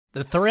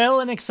The thrill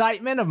and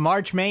excitement of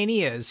March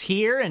Mania is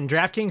here, and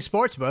DraftKings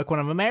Sportsbook, one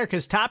of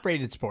America's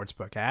top-rated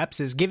sportsbook apps,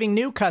 is giving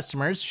new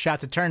customers a shot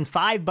to turn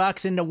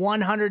 $5 into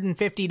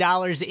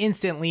 $150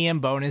 instantly in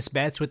bonus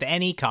bets with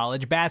any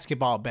college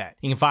basketball bet.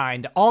 You can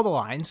find all the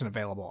lines and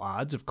available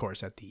odds, of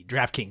course, at the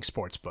DraftKings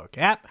Sportsbook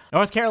app.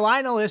 North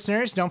Carolina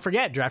listeners, don't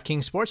forget,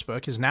 DraftKings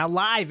Sportsbook is now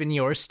live in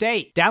your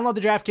state. Download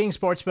the DraftKings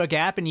Sportsbook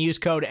app and use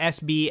code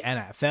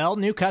SBNFL.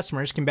 New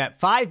customers can bet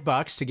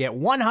 $5 to get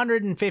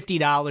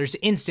 $150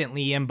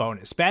 instantly in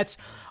bonus bets,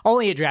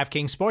 only at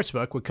DraftKings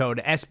Sportsbook with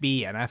code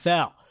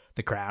SBNFL.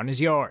 The crown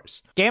is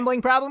yours.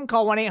 Gambling problem?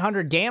 Call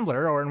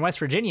 1-800-GAMBLER, or in West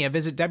Virginia,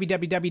 visit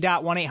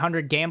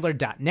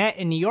www.1800gambler.net.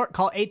 In New York,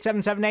 call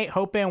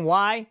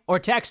 8778-HOPE-NY or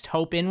text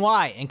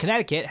HOPE-NY. In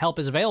Connecticut, help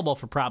is available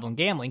for problem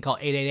gambling. Call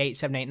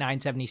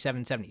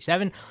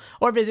 888-789-7777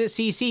 or visit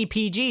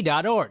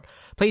ccpg.org.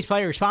 Please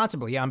play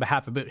responsibly on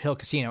behalf of Boot Hill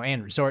Casino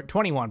and Resort.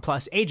 21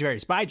 plus, age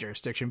varies by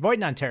jurisdiction. Void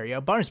in Ontario.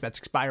 Bonus bets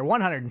expire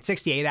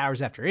 168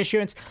 hours after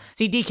issuance.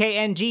 See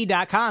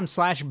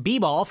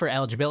dkng.com/bball for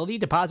eligibility,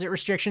 deposit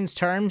restrictions,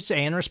 terms,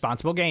 and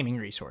responsible gaming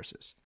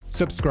resources.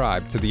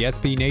 Subscribe to the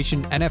SB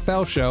Nation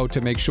NFL show to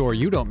make sure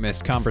you don't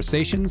miss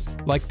conversations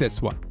like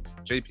this one.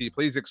 JP,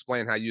 please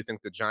explain how you think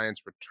the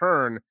Giants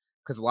return,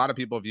 because a lot of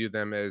people view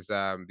them as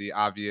the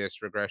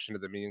obvious regression to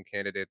the mean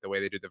candidate, the way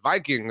they do the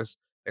Vikings,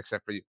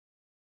 except for you.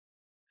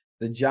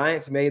 The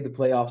Giants made the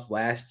playoffs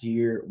last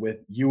year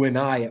with you and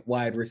I at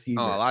wide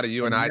receiver. Oh, a lot of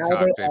you and I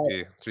talk,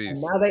 JP.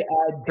 Jeez. Now they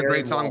add a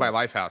great song by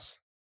Lifehouse.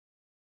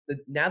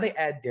 Now they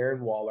add Darren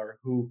Waller,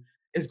 who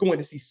is going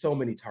to see so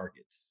many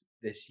targets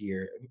this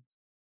year.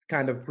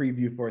 Kind of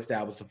preview for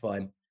Establish the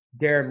Fun.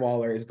 Darren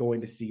Waller is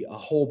going to see a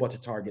whole bunch of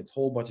targets,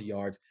 whole bunch of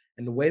yards,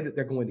 and the way that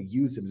they're going to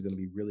use him is going to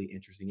be really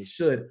interesting. It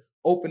should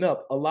open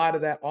up a lot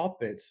of that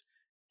offense.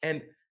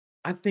 And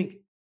I think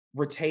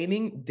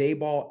retaining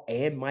Daboll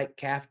and Mike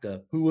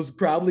Kafka, who was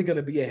probably going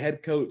to be a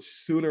head coach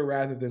sooner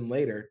rather than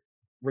later,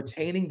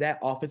 retaining that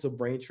offensive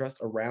brain trust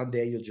around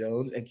Daniel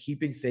Jones and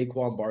keeping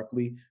Saquon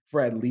Barkley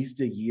for at least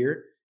a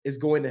year is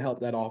going to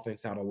help that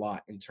offense out a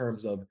lot in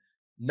terms of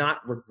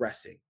not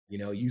regressing. You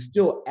know, you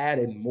still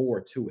added more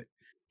to it.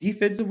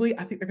 Defensively,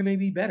 I think they're going to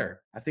be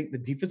better. I think the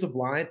defensive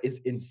line is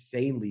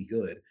insanely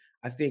good.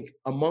 I think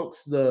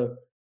amongst the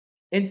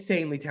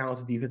insanely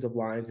talented defensive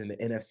lines in the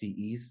NFC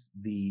East,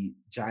 the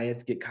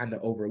Giants get kind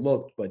of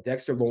overlooked, but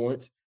Dexter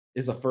Lawrence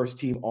is a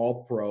first-team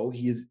All-Pro.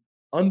 He is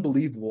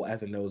unbelievable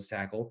as a nose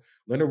tackle.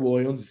 Leonard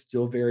Williams is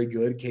still very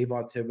good.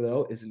 Kayvon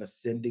Thibodeau is an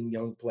ascending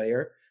young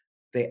player.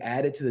 They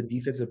added to the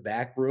defensive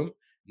back room.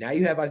 Now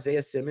you have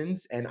Isaiah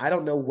Simmons, and I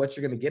don't know what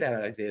you're going to get out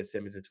of Isaiah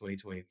Simmons in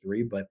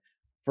 2023, but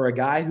for a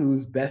guy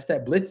who's best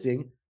at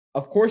blitzing,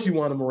 of course you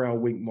want him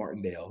around Wink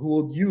Martindale, who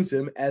will use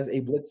him as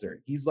a blitzer.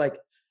 He's like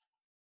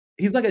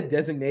a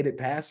designated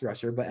pass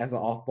rusher, but as an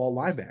off-ball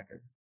linebacker.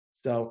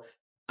 So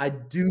I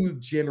do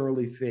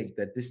generally think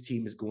that this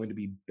team is going to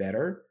be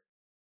better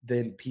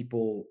than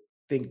people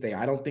think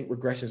I don't think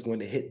regression is going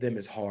to hit them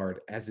as hard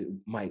as it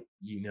might,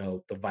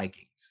 the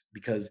Vikings,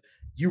 because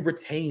you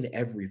retain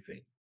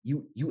everything.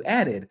 You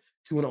added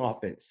to an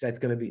offense that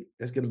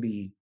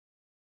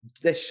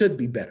should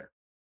be better.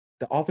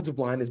 The offensive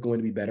line is going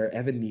to be better.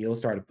 Evan Neal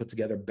started to put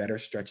together better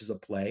stretches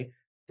of play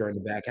during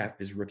the back half of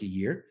his rookie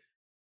year.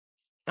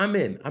 I'm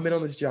in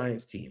on this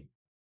Giants team.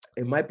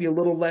 It might be a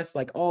little less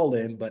like all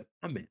in, but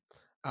I'm in.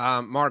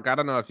 Mark, I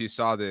don't know if you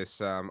saw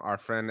this. Our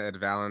friend Ed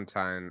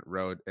Valentine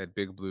wrote at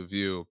Big Blue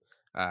View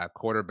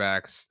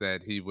quarterbacks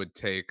that he would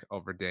take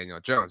over Daniel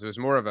Jones. It was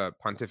more of a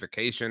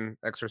pontification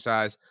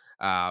exercise,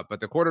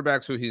 but the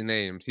quarterbacks who he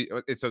named,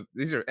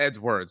 these are Ed's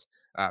words.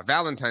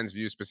 Valentine's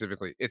view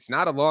specifically. It's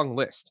not a long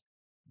list.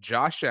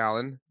 Josh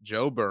Allen,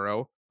 Joe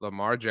Burrow,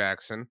 Lamar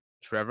Jackson,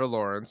 Trevor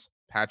Lawrence,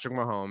 Patrick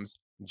Mahomes,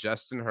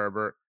 Justin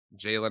Herbert,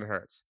 Jalen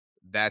Hurts.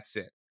 That's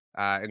it.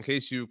 In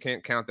case you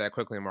can't count that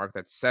quickly, Mark,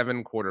 that's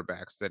 7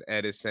 quarterbacks that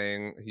Ed is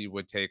saying he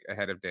would take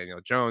ahead of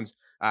Daniel Jones.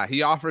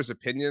 He offers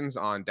opinions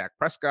on Dak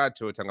Prescott,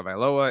 Tua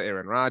Tagovailoa,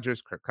 Aaron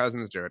Rodgers, Kirk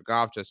Cousins, Jared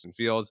Goff, Justin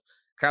Fields,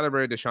 Kyler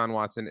Murray, Deshaun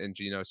Watson, and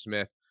Geno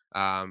Smith,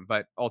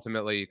 but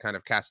ultimately kind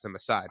of cast them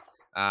aside.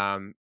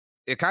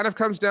 It kind of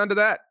comes down to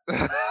that.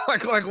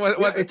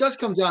 What it does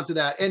come down to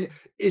that. And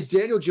is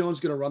Daniel Jones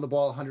going to run the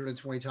ball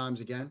 120 times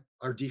again?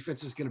 Our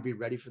defense is going to be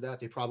ready for that.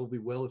 They probably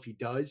will if he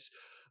does.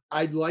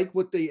 I like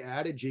what they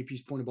added.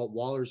 JP's point about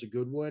Waller is a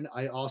good one.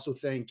 I also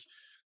think,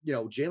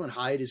 Jalen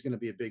Hyatt is going to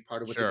be a big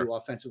part of what they do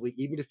offensively.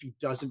 Even if he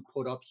doesn't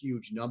put up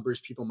huge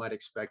numbers, people might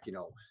expect,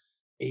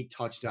 8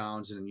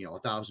 touchdowns and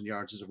 1,000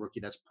 yards as a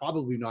rookie. That's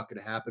probably not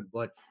going to happen,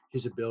 but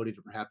his ability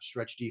to perhaps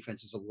stretch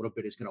defenses a little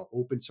bit is going to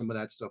open some of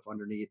that stuff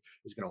underneath,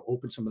 is going to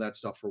open some of that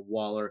stuff for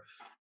Waller.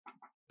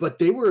 But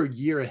they were a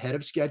year ahead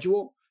of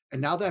schedule,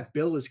 and now that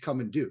bill is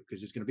coming due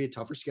because it's going to be a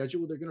tougher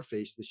schedule they're going to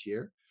face this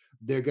year.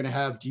 They're going to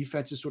have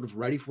defenses sort of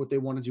ready for what they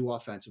want to do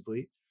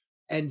offensively.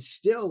 And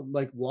still,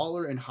 like,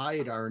 Waller and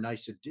Hyatt are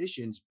nice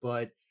additions,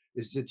 but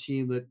this is a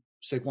team that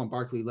Saquon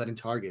Barkley led in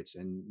targets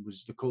and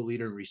was the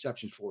co-leader in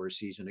receptions for a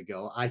season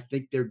ago. I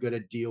think they're going to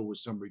deal with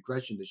some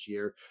regression this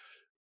year.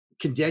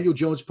 Can Daniel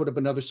Jones put up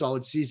another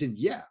solid season?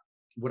 Yeah.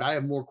 would I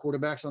have more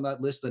quarterbacks on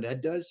that list than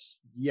Ed does?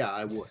 Yeah,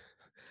 I would.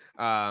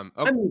 Okay.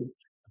 I mean,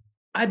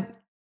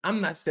 I'm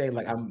not saying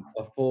like I'm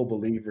a full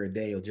believer in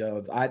Daniel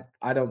Jones. I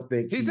don't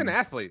think he's an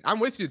athlete. I'm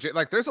with you, Jay.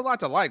 Like, there's a lot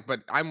to like,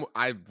 but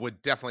I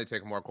would definitely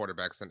take more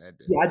quarterbacks than Ed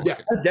did. Yeah,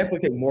 I definitely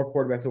take more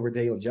quarterbacks over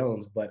Daniel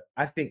Jones, but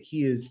I think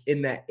he is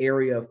in that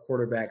area of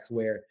quarterbacks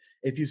where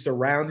if you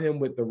surround him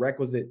with the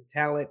requisite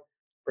talent,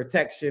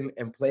 protection,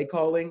 and play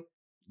calling,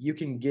 you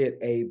can get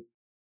a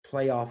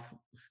playoff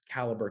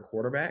caliber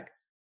quarterback.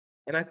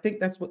 And I think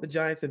that's what the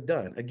Giants have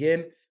done.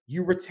 Again,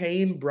 you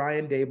retain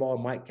Brian Daboll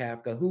and Mike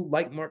Kafka, who,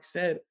 like Mark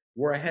said,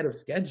 were ahead of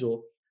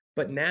schedule,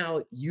 but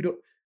now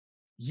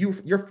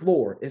your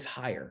floor is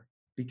higher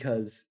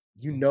because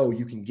you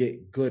can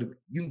get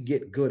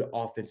good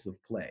offensive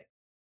play.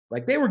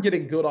 Like they were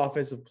getting good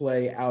offensive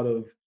play out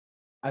of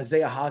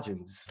Isaiah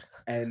Hodgins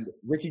and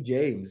Richie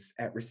James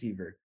at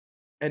receiver.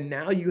 And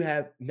now you've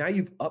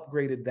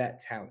upgraded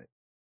that talent.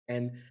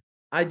 And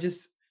I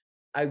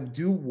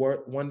do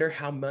wonder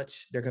how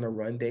much they're going to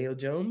run Daniel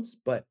Jones,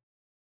 but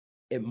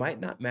it might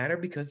not matter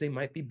because they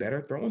might be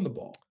better throwing the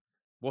ball.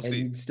 We'll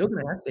see. You're still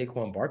going to have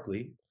Saquon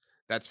Barkley.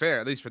 That's fair,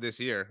 at least for this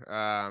year.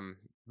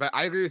 But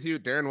I agree with you,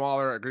 Darren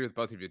Waller. I agree with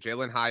both of you.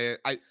 Jalen Hyatt.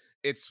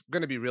 It's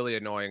going to be really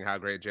annoying how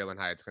great Jalen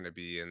Hyatt's going to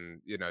be,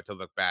 and to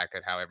look back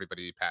at how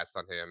everybody passed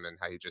on him and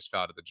how he just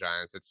fell to the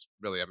Giants. It's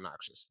really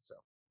obnoxious. So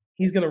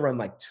he's going to run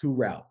like 2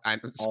 routes,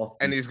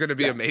 and he's going to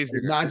be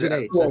amazing. 9 and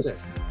 8. That's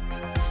it.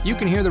 You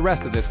can hear the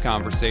rest of this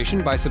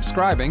conversation by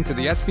subscribing to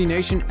the SB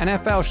Nation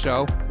NFL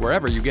show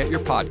wherever you get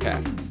your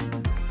podcasts.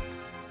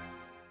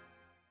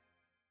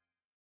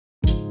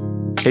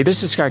 Hey,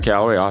 this is Scott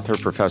Galloway, author,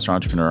 professor,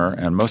 entrepreneur,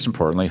 and most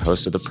importantly,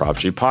 host of the Prop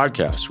G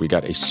podcast. We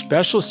got a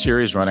special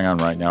series running on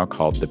right now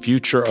called The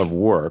Future of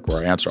Work,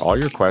 where I answer all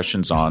your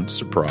questions on,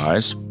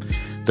 surprise,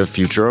 the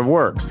future of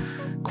work.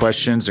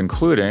 Questions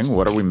including,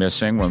 what are we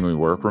missing when we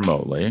work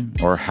remotely?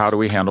 Or how do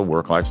we handle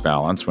work-life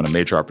balance when a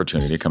major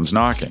opportunity comes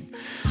knocking?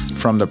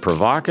 From the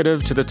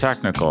provocative to the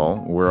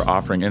technical, we're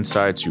offering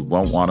insights you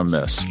won't want to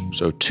miss.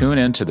 So tune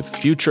in to The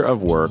Future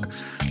of Work,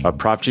 a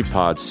Prop G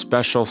Pod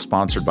special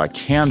sponsored by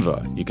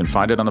Canva. You can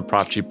find it on the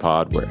Prop G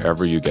Pod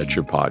wherever you get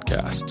your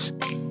podcasts.